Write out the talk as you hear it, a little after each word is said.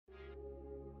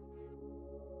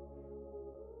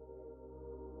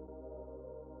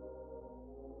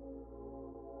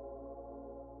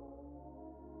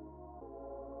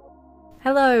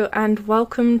Hello and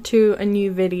welcome to a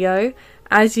new video.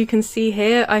 As you can see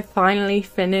here, I finally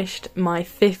finished my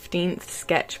 15th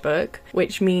sketchbook,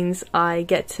 which means I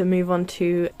get to move on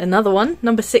to another one,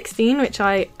 number 16, which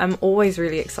I am always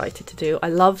really excited to do. I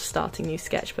love starting new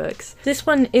sketchbooks. This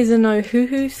one is an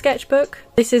Ohuhu sketchbook.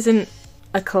 This isn't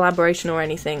a collaboration or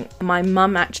anything. My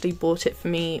mum actually bought it for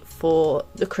me for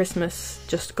the Christmas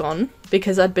just gone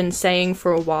because I'd been saying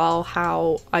for a while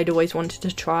how I'd always wanted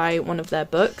to try one of their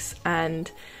books, and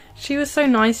she was so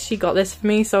nice, she got this for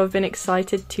me, so I've been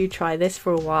excited to try this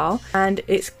for a while. And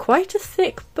it's quite a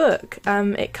thick book.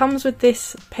 It comes with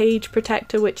this page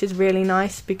protector, which is really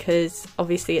nice because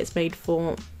obviously it's made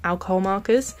for alcohol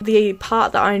markers. The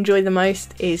part that I enjoy the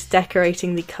most is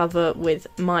decorating the cover with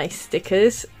my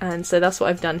stickers, and so that's what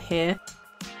I've done here.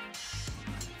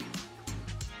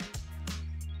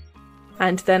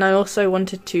 And then I also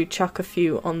wanted to chuck a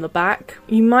few on the back.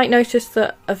 You might notice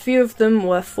that a few of them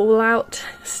were Fallout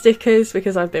stickers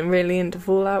because I've been really into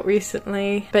Fallout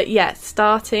recently. But yeah,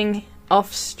 starting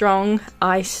off strong,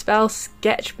 I spell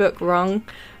sketchbook wrong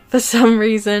for some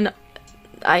reason.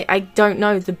 I don't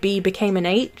know, the B became an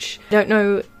H. I don't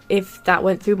know if that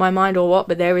went through my mind or what,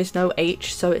 but there is no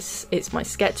H, so it's my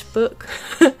sketchbook.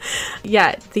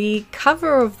 Yeah, the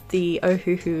cover of the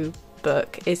Ohuhu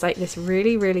book is like this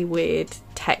really weird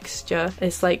texture.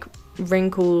 It's like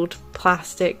wrinkled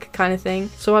plastic kind of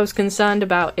thing, so I was concerned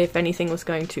about if anything was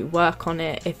going to work on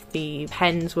it, if the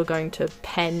pens were going to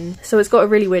pen. So it's got a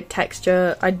really weird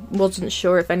texture. I wasn't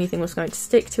sure if anything was going to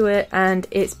stick to it, and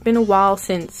it's been a while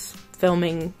since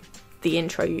filming the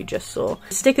intro you just saw.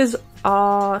 The stickers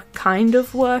are kind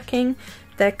of working.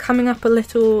 They're coming up a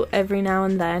little every now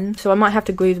and then, so I might have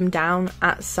to glue them down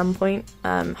at some point.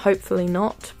 Hopefully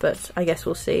not, but I guess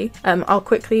we'll see. I'll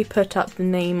quickly put up the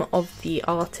name of the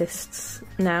artists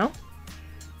now.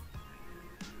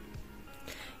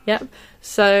 Yep,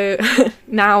 so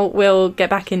now we'll get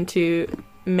back into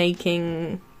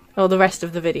making the rest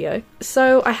of the video.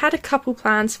 So I had a couple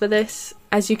plans for this.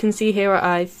 As you can see here,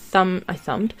 I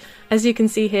thumbed. As you can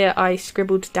see here, I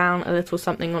scribbled down a little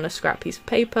something on a scrap piece of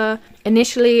paper.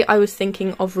 Initially, I was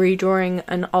thinking of redrawing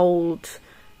an old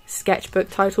sketchbook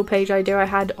title page idea I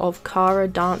had of Kara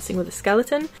dancing with a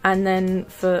skeleton, and then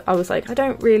I was like, I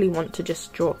don't really want to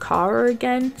just draw Kara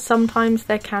again. Sometimes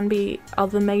there can be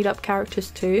other made up characters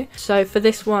too. So for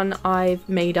this one, I've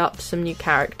made up some new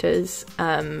characters,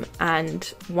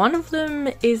 and one of them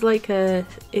is like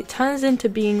it turns into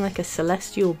being like a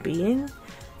celestial being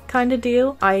kind of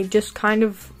deal. I just kind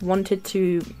of wanted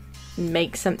to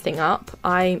make something up.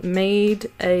 I made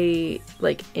a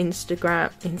like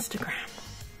Instagram.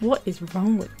 What is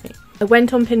wrong with me? I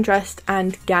went on Pinterest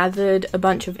and gathered a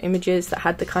bunch of images that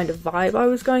had the kind of vibe I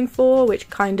was going for,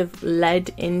 which kind of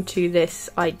led into this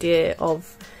idea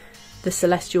of the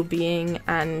celestial being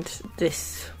and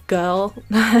this girl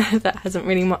that hasn't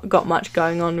really got much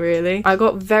going on really. I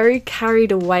got very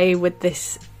carried away with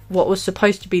this, what was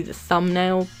supposed to be the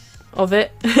thumbnail of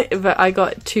it, but I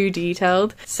got too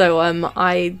detailed, so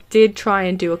I did try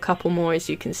and do a couple more. As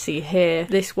you can see here,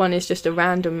 this one is just a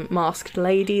random masked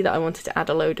lady that I wanted to add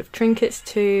a load of trinkets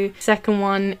to. Second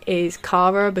one is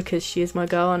Kara because she is my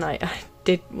girl, and I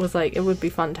was like, it would be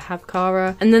fun to have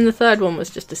Kara. And then the third one was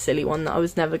just a silly one that I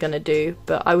was never gonna do,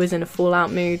 but I was in a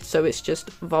Fallout mood, so it's just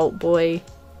Vault Boy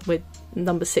with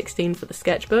number 16 for the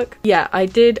sketchbook. Yeah, I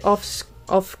did off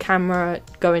camera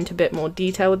go into a bit more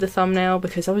detail with the thumbnail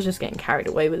because I was just getting carried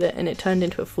away with it and it turned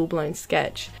into a full-blown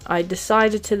sketch. I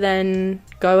decided to then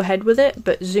go ahead with it,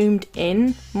 but zoomed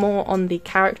in more on the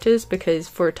characters because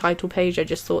for a title page I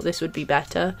just thought this would be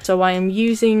better. So I am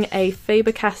using a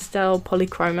Faber-Castell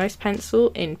Polychromos pencil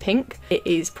in pink. It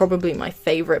is probably my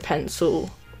favourite pencil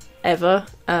ever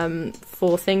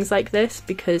for things like this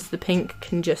because the pink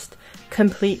can just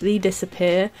completely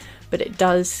disappear, but it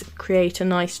does create a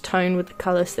nice tone with the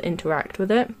colours that interact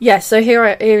with it. Yeah, so here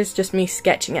is just me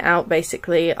sketching it out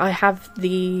basically. I have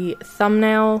the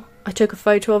thumbnail, I took a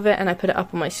photo of it and I put it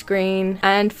up on my screen.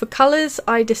 And for colours,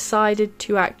 I decided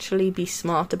to actually be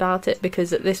smart about it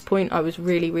because at this point I was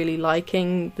really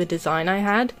liking the design I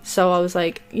had. So I was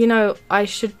like, you know, I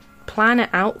should plan it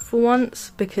out for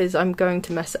once because I'm going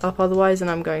to mess it up otherwise and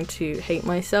I'm going to hate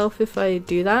myself if I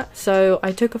do that. So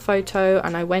I took a photo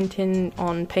and I went in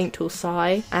on Paint Tool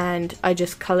Sci and I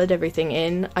just coloured everything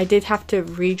in. I did have to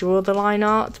redraw the line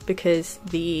art because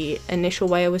the initial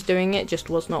way I was doing it just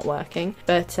was not working.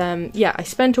 But yeah, I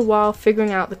spent a while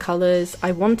figuring out the colours.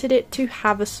 I wanted it to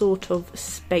have a sort of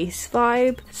space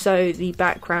vibe, so the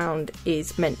background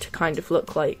is meant to kind of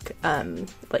look like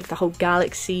the whole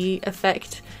galaxy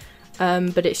effect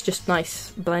but it's just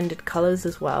nice blended colours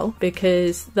as well,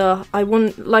 because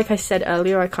like I said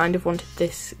earlier, I kind of wanted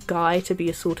this guy to be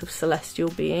a sort of celestial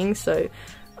being, so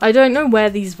I don't know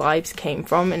where these vibes came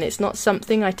from, and it's not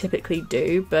something I typically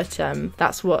do, but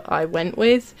that's what I went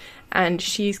with. And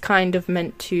she's kind of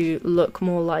meant to look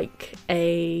more like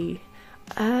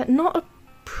not a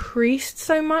priest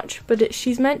so much, but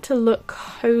she's meant to look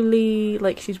holy,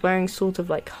 like she's wearing sort of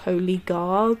like holy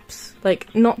garbs,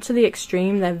 like not to the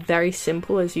extreme, they're very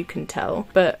simple as you can tell,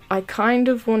 but I kind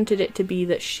of wanted it to be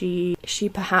that she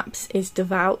perhaps is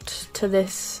devout to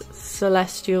this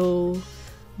celestial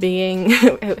being.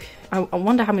 I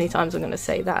wonder how many times I'm going to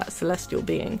say that, celestial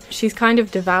being. She's kind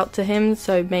of devout to him,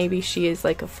 so maybe she is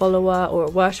like a follower or a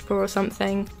worshipper or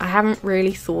something. I haven't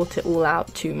really thought it all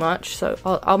out too much, so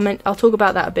I'll talk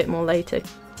about that a bit more later.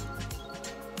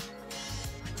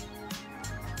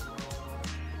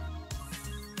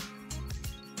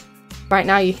 Right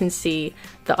now you can see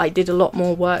that I did a lot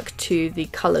more work to the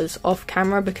colours off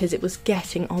camera because it was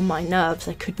getting on my nerves.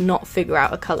 I could not figure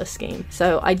out a colour scheme.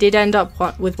 So I did end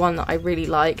up with one that I really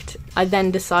liked. I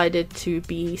then decided to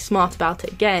be smart about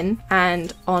it again,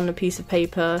 and on a piece of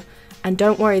paper, and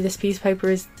don't worry, this piece of paper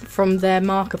is from their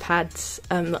marker pads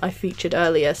that I featured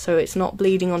earlier, so it's not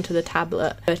bleeding onto the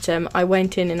tablet, but I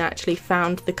went in and actually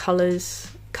found the colours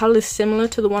similar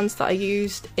to the ones that I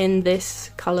used in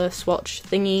this colour swatch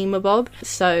thingy mabob.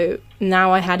 So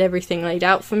now I had everything laid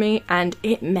out for me, and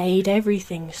it made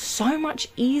everything so much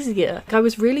easier. I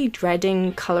was really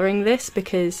dreading colouring this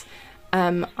because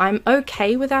I'm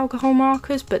okay with alcohol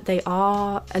markers, but they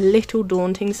are a little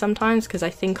daunting sometimes because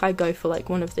I think I go for like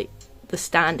one of the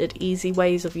standard easy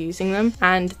ways of using them,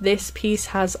 and this piece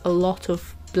has a lot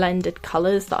of blended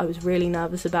colours that I was really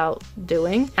nervous about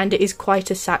doing, and it is quite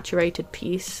a saturated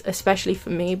piece, especially for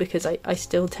me because I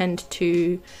still tend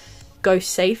to go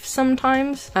safe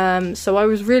sometimes, so I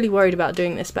was really worried about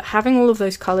doing this, but having all of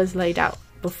those colours laid out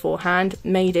beforehand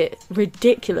made it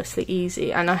ridiculously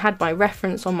easy, and I had my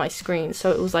reference on my screen,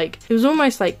 so it was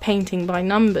almost like painting by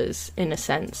numbers in a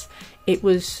sense. It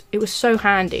was so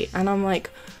handy, and I'm like,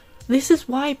 this is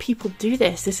why people do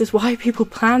this. This is why people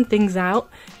plan things out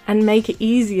and make it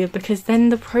easier, because then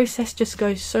the process just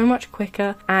goes so much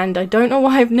quicker. And I don't know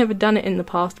why I've never done it in the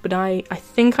past, but I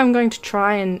think I'm going to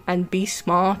try and be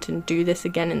smart and do this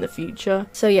again in the future.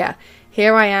 So yeah,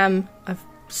 here I am. I've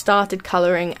started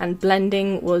colouring, and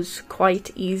blending was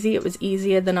quite easy. It was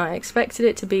easier than I expected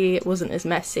it to be. It wasn't as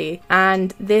messy,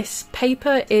 and this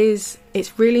paper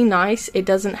it's really nice. It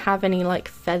doesn't have any like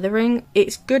feathering.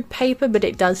 It's good paper, but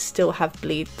it does still have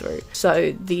bleed through,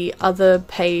 so the other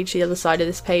side of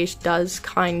this page does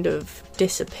kind of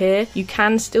disappear. You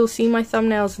can still see my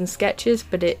thumbnails and sketches,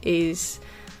 but it is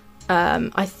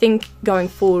I think going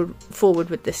forward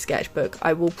with this sketchbook,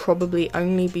 I will probably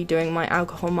only be doing my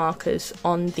alcohol markers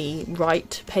on the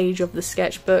right page of the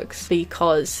sketchbooks,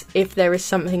 because if there is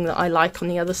something that I like on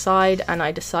the other side and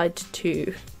I decide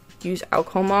to use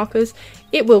alcohol markers,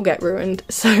 it will get ruined,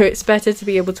 so it's better to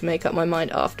be able to make up my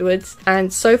mind afterwards.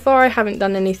 And so far I haven't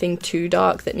done anything too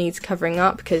dark that needs covering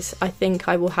up, because I think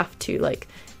I will have to like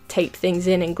tape things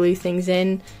in and glue things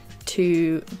in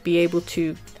to be able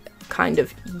to kind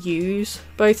of use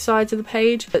both sides of the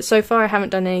page. But so far I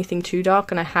haven't done anything too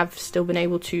dark, and I have still been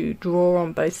able to draw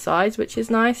on both sides, which is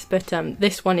nice, but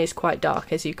this one is quite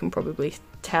dark, as you can probably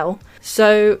tell.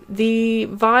 So the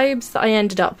vibes that I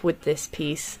ended up with this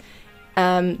piece,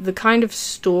 the kind of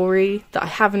story that I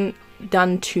haven't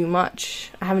delved too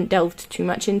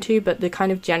much into, but the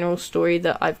kind of general story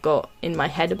that I've got in my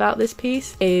head about this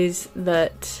piece is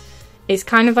that it's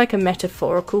kind of like a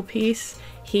metaphorical piece.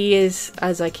 He is,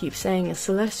 as I keep saying, a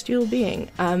celestial being,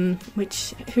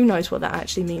 which who knows what that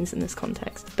actually means in this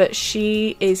context. But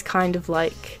she is kind of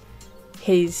like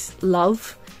his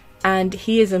love, and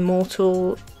he is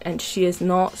immortal and she is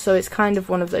not, so it's kind of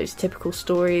one of those typical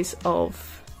stories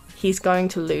of he's going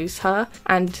to lose her,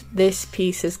 and this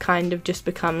piece has kind of just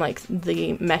become like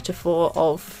the metaphor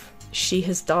of she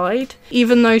has died,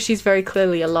 even though she's very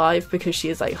clearly alive because she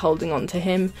is like holding on to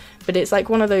him. But it's like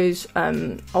one of those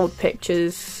old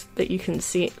pictures that you can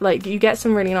see, like you get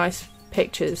some really nice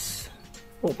pictures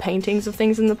or paintings of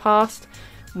things in the past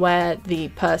where the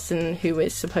person who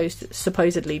is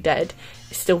supposedly dead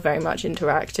is still very much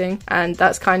interacting, and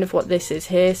that's kind of what this is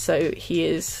here. So he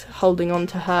is holding on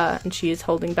to her and she is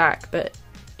holding back, but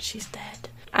she's dead.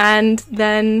 And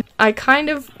then I kind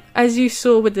of, as you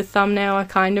saw with the thumbnail, I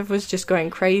kind of was just going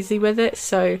crazy with it.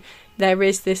 So there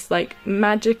is this like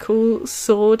magical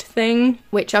sword thing,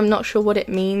 which I'm not sure what it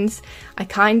means. I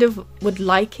kind of would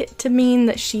like it to mean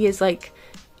that she is like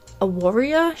a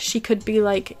warrior. She could be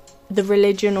like the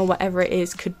religion or whatever it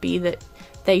is could be that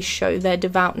they show their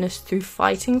devoutness through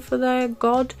fighting for their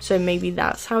god, so maybe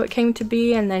that's how it came to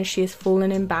be, and then she has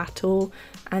fallen in battle,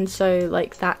 and so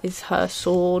like that is her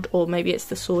sword, or maybe it's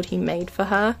the sword he made for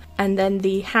her. And then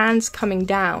the hands coming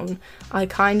down, I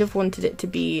kind of wanted it to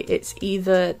be, it's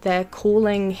either they're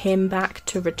calling him back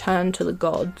to return to the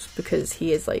gods because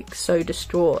he is like so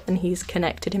distraught and he's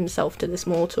connected himself to this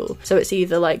mortal, so it's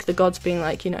either like the gods being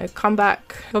like, you know, come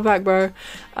back bro,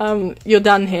 you're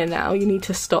done here now, you need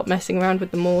to stop messing around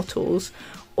with the mortals.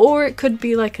 Or it could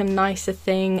be like a nicer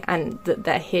thing, and that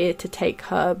they're here to take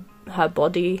her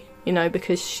body, you know,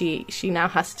 because she now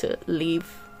has to leave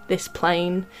this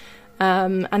plane.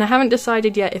 And I haven't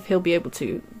decided yet if he'll be able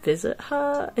to visit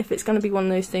her, if it's going to be one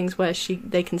of those things where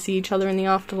they can see each other in the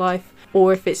afterlife,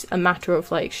 or if it's a matter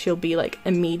of like she'll be like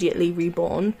immediately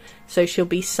reborn, so she'll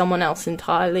be someone else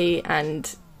entirely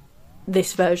and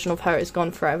this version of her is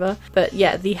gone forever. But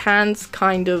yeah, the hands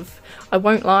kind of, I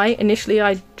won't lie, initially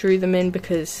I drew them in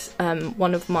because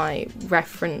one of my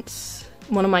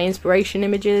inspiration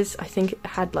images, I think it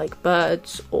had like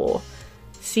birds or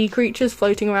sea creatures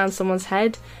floating around someone's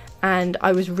head, and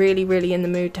I was really in the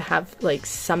mood to have like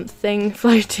something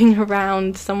floating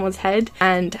around someone's head,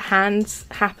 and hands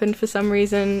happened for some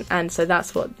reason, and so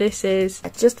that's what this is.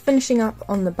 Just finishing up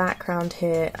on the background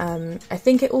here, I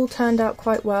think it all turned out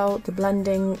quite well. The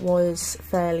blending was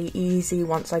fairly easy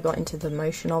once I got into the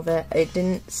motion of it. It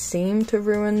didn't seem to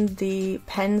ruin the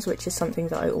pens, which is something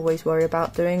that I always worry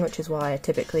about doing, which is why I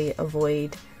typically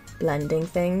avoid blending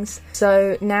things.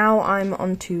 So now I'm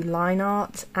onto line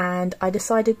art, and I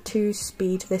decided to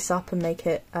speed this up and make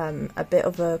it a bit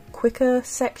of a quicker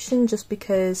section, just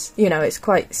because, you know, it's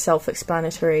quite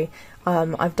self-explanatory.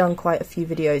 I've done quite a few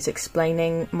videos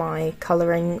explaining my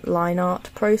colouring line art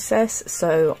process,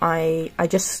 so I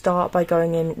just start by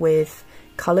going in with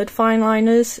coloured fine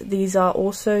liners. These are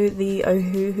also the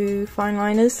Ohuhu fine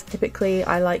liners. Typically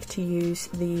I like to use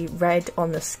the red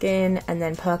on the skin and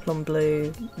then purple and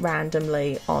blue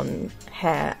randomly on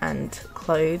hair and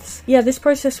clothes. Yeah, this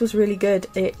process was really good.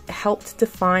 It helped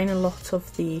define a lot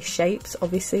of the shapes,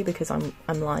 obviously, because I'm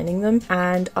lining them,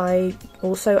 and I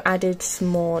also added some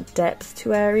more depth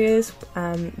to areas,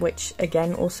 which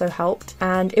again also helped.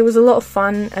 And it was a lot of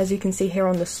fun, as you can see here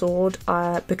on the sword,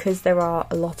 because there are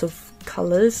a lot of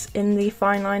colours in the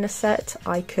fine liner set.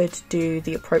 I could do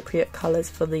the appropriate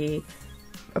colours for the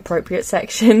appropriate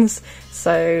sections.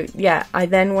 So yeah, I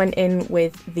then went in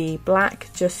with the black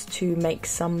just to make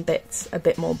some bits a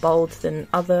bit more bold than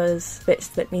others, bits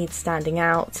that need standing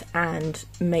out, and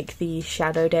make the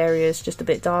shadowed areas just a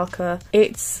bit darker.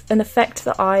 It's an effect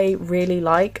that I really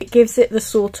like. It gives it the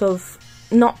sort of,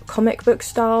 not comic book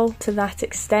style to that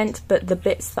extent, but the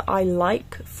bits that I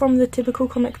like from the typical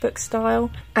comic book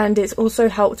style. And it's also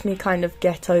helped me kind of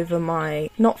get over my,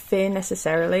 not fear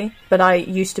necessarily, but I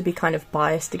used to be kind of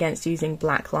biased against using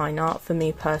black line art for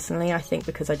me personally, I think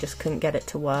because I just couldn't get it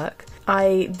to work.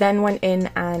 I then went in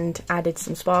and added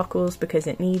some sparkles because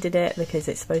it needed it, because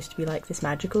it's supposed to be like this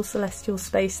magical celestial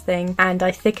space thing, and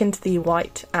I thickened the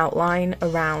white outline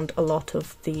around a lot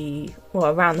of the, well,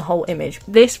 around the whole image.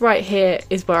 This right here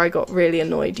is where I got really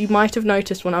annoyed. You might have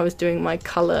noticed when I was doing my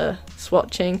colour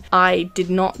swatching, I did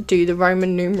not do the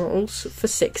Roman numerals for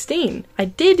 16. I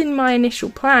did in my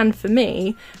initial plan for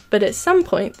me, but at some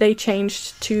point they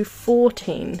changed to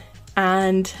 14.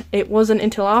 And it wasn't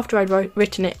until after I'd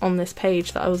written it on this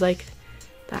page that I was like,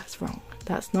 that's wrong,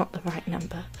 that's not the right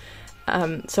number.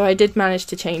 So I did manage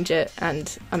to change it,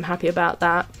 and I'm happy about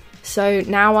that. So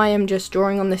now I am just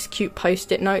drawing on this cute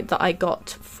post-it note that I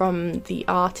got from the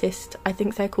artist. I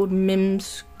think they're called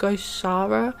Mims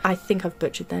Gosara. I think I've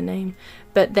butchered their name.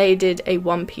 But they did a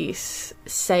One Piece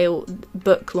sale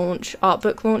book launch, art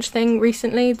book launch thing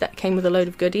recently that came with a load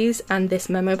of goodies, and this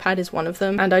memo pad is one of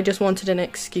them, and I just wanted an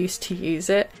excuse to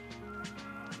use it.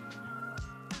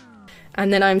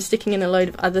 And then I'm sticking in a load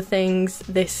of other things.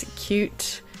 This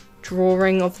cute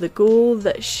drawing of the ghoul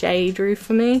that Shay drew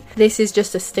for me. This is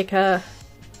just a sticker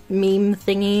meme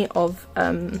thingy of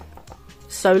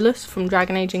Solus from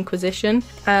Dragon Age Inquisition.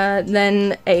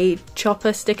 Then a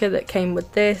Chopper sticker that came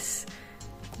with this,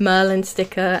 Merlin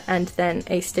sticker, and then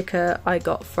a sticker I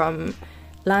got from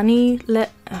I'm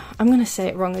gonna say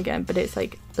it wrong again, but it's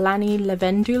like Lani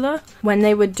Levendula, when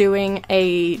they were doing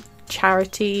a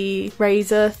charity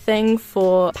raiser thing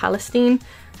for Palestine.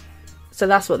 So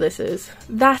that's what this is.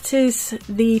 That is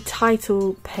the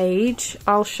title page.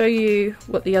 I'll show you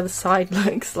what the other side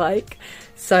looks like.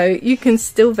 So you can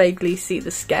still vaguely see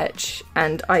the sketch,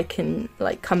 and I can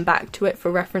like come back to it for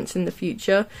reference in the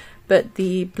future. but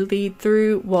the bleed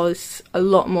through was a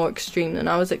lot more extreme than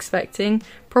I was expecting,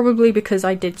 probably because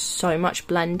I did so much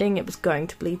blending it was going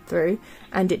to bleed through,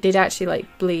 and it did actually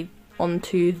like bleed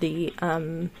onto the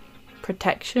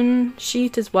protection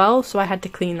sheet as well, so I had to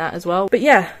clean that as well. But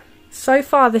yeah, so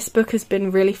far this book has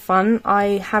been really fun.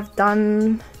 I have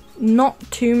done not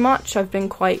too much. I've been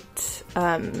quite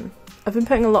I've been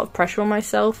putting a lot of pressure on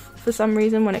myself for some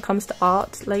reason when it comes to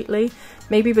art lately.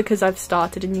 Maybe because I've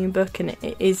started a new book and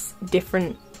it is a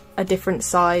different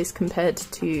size compared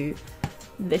to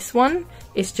this one.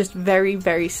 It's just very,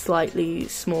 very slightly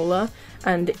smaller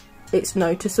and it's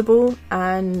noticeable,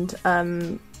 and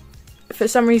for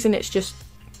some reason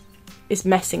it's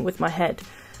messing with my head.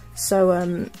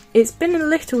 So it's been a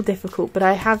little difficult, but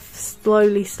I have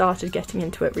slowly started getting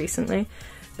into it recently.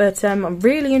 But I'm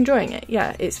really enjoying it.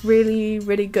 Yeah, it's really,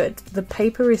 really good. The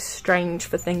paper is strange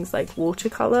for things like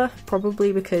watercolour,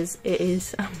 probably because it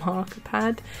is a marker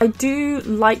pad. I do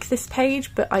like this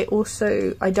page, but I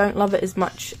don't love it as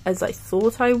much as I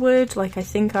thought I would. Like, I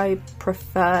think I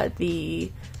prefer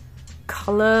the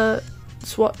colour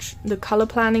swatch, the colour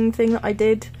planning thing that I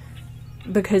did,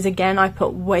 because again, I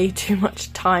put way too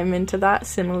much time into that,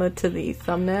 similar to the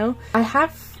thumbnail. I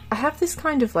have this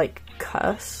kind of like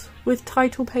curse with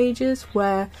title pages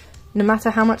where no matter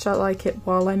how much I like it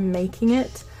while I'm making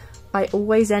it, I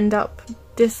always end up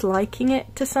disliking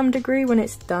it to some degree when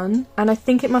it's done. And I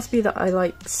think it must be that I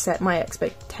like set my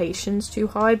expectations too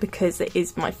high, because it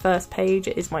is my first page,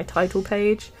 it is my title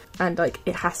page, and like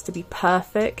it has to be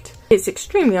perfect. It's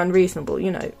extremely unreasonable,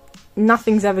 you know.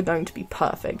 Nothing's ever going to be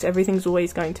perfect. Everything's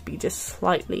always going to be just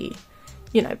slightly,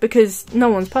 you know, because no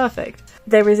one's perfect.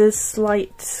 There is a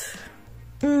slight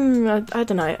I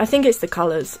don't know. I think it's the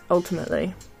colours,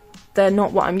 ultimately. They're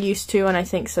not what I'm used to, and I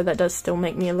think so that does still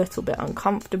make me a little bit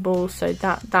uncomfortable, so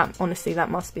that honestly, that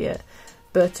must be it.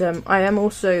 But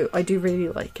I do really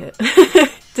like it.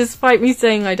 Despite me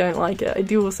saying I don't like it, I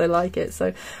do also like it,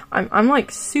 so I'm like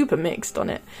super mixed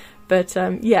on it. But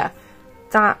yeah,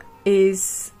 that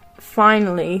is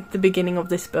finally the beginning of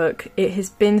this book. It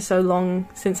has been so long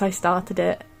since I started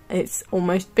it. It's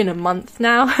almost been a month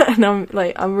now, and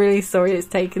I'm really sorry it's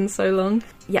taken so long.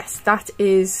 Yes, that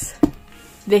is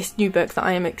this new book that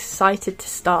I am excited to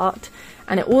start,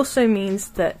 and it also means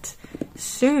that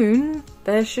soon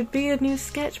there should be a new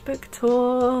sketchbook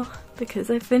tour,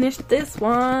 because I finished this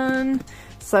one.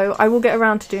 So I will get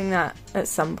around to doing that at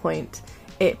some point.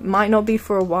 It might not be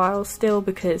for a while still,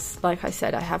 because like I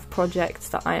said, I have projects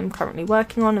that I am currently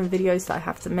working on and videos that I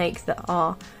have to make that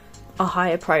are a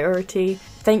higher priority.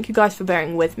 Thank you guys for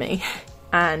bearing with me,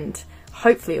 and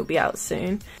hopefully it'll be out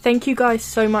soon. Thank you guys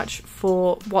so much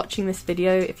for watching this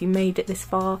video. If you made it this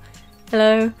far,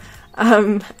 hello.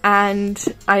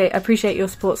 And I appreciate your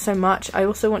support so much. I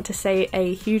also want to say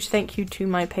a huge thank you to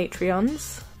my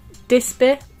Patreons: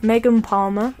 Disby, Megan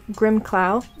Palmer,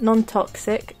 Grimclow,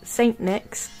 Non-Toxic, Saint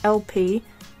Nick's, LP,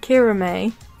 Kira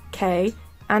May, Kay,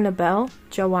 Annabelle,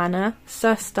 Joanna,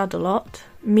 Sir Studalot,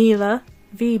 Mila,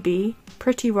 VB,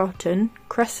 Pretty Rotten,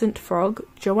 Crescent Frog,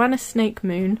 Joanna Snake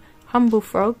Moon, Humble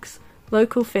Frogs,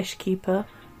 Local Fishkeeper,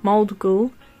 Mould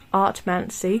Ghoul, Art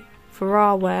Mancy,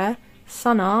 Farrarware,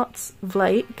 Sun Arts,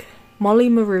 Vlake, Molly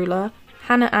Marula,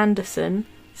 Hannah Anderson,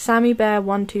 Sammy Bear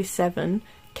 127,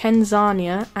 Ken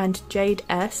Zarnia, and Jade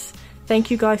S.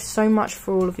 Thank you guys so much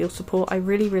for all of your support. I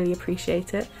really, really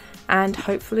appreciate it, and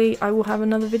hopefully I will have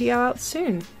another video out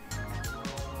soon.